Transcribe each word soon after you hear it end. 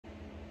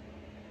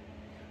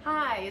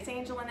Hi, it's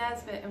Angela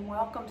Nesbitt and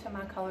welcome to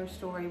my color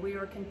story. We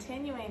are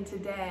continuing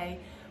today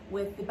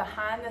with the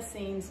behind the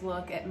scenes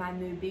look at my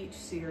new beach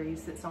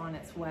series that's on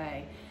its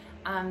way.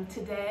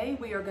 Today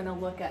we are going to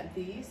look at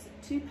these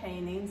two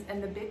paintings,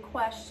 and the big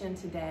question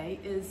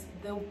today is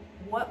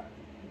what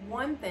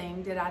one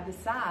thing did I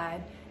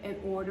decide in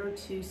order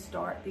to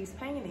start these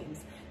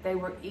paintings. They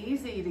were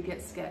easy to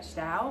get sketched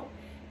out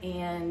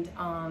and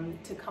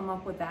to come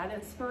up with that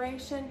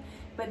inspiration,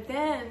 but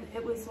then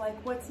it was like,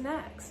 what's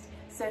next?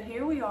 So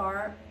here we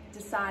are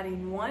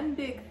deciding one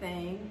big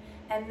thing,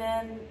 and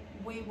then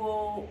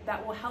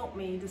that will help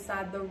me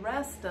decide the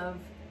rest of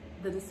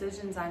the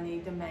decisions I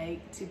need to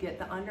make to get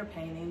the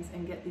underpaintings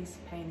and get these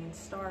paintings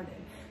started.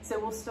 So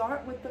we'll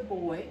start with the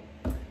boy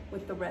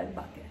with the red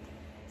bucket.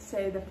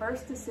 So the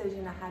first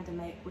decision I had to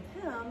make with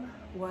him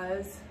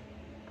was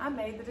I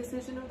made the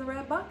decision of the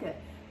red bucket.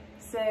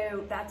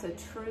 So that's a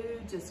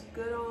true, just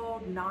good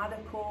old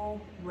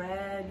nautical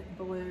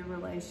red-blue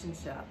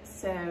relationship.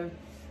 So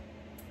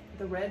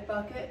the red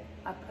bucket,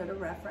 I put a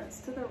reference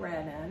to the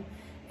red in,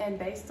 and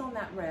based on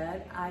that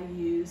red, I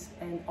used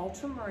an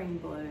ultramarine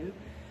blue,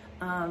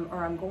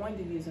 or I'm going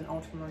to use an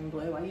ultramarine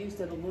blue. I used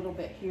it a little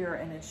bit here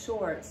in its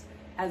shorts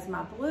as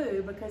my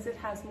blue because it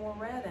has more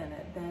red in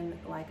it than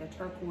like a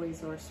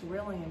turquoise or a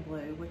cerulean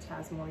blue, which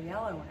has more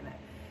yellow in it.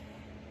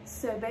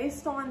 So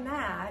based on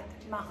that,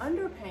 my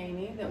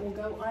underpainting that will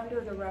go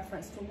under the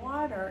reference to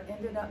water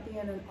ended up being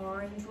an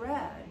orange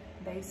red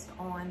based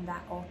on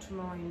that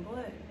ultramarine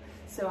blue.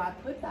 So I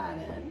put that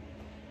in.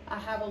 I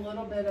have a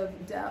little bit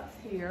of depth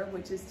here,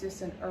 which is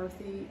just an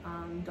earthy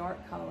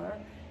dark color,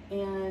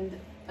 and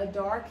a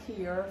dark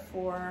here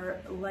for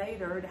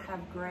later to have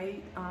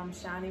great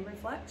shiny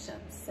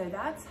reflections. So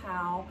that's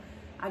how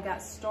I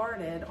got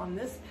started on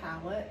this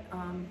palette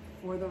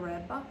for the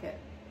red bucket.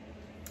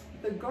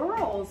 The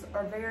girls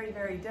are very,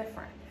 very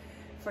different.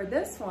 For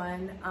this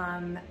one,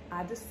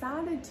 I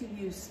decided to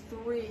use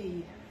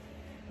three.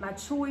 My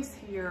choice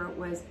here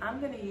was I'm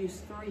going to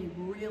use three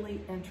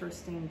really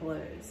interesting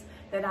blues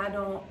that I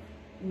don't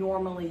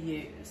normally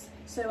use.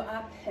 So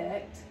I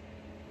picked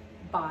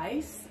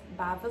Bice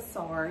by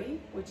Vasari,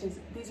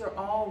 these are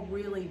all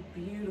really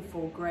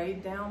beautiful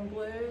grayed down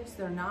blues.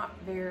 They're not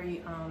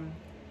very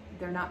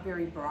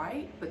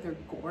bright, but they're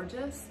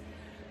gorgeous.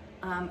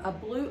 A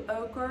blue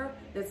ochre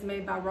that's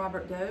made by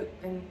Robert Doak,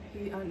 and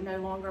he no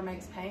longer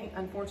makes paint,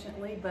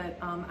 unfortunately, but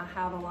I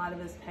have a lot of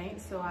his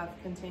paints, so I've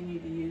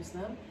continued to use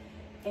them.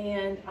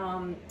 And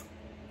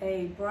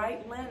a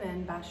bright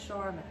linen by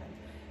Charvin.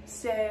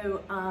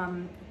 So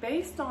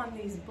based on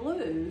these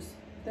blues,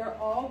 they're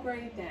all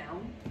grayed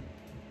down.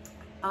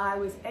 I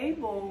was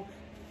able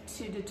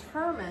to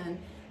determine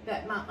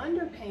that my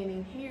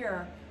underpainting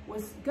here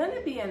was going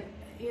to be an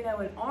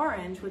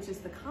orange, which is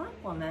the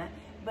complement,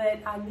 but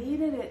I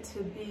needed it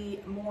to be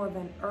more of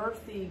an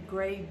earthy,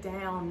 grayed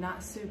down,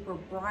 not super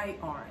bright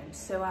orange.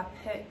 So I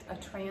picked a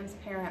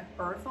transparent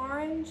earth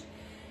orange,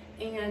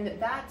 and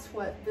that's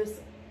what this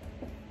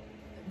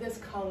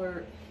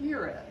color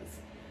here is.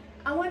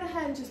 I went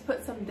ahead and just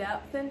put some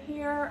depth in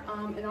here,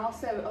 and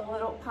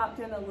also popped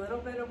in a little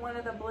bit of one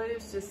of the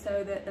blues just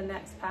so that the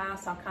next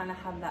pass I'll kind of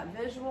have that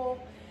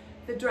visual.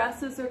 The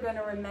dresses are going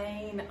to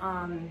remain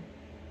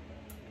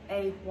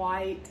a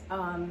white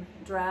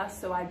dress,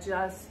 so I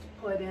just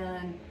put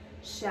in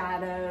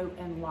shadow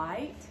and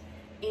light.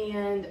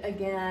 And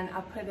again,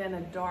 I put in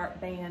a dark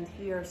band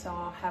here so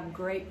I'll have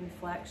great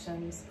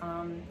reflections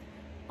on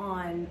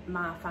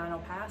my final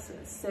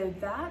passes. So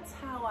that's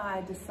how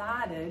I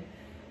decided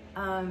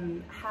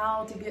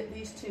how to get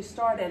these two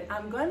started.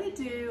 I'm going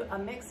to do a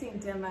mixing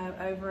demo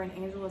over in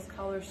Angela's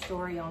Color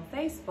Story on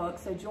Facebook,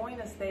 so join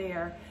us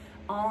there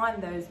on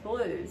those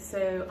blues.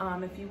 So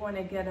if you want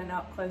to get an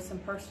up close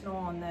and personal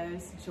on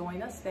those,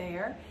 join us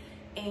there,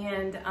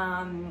 and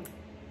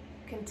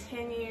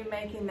continue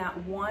making that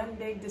one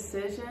big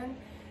decision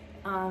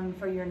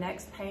for your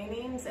next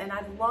paintings. And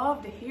I'd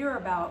love to hear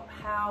about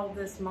how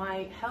this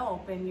might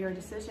help in your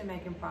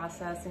decision-making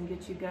process and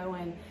get you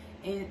going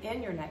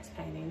in your next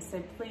painting.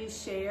 So please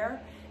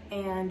share,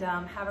 and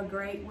have a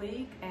great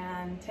week,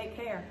 and take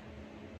care.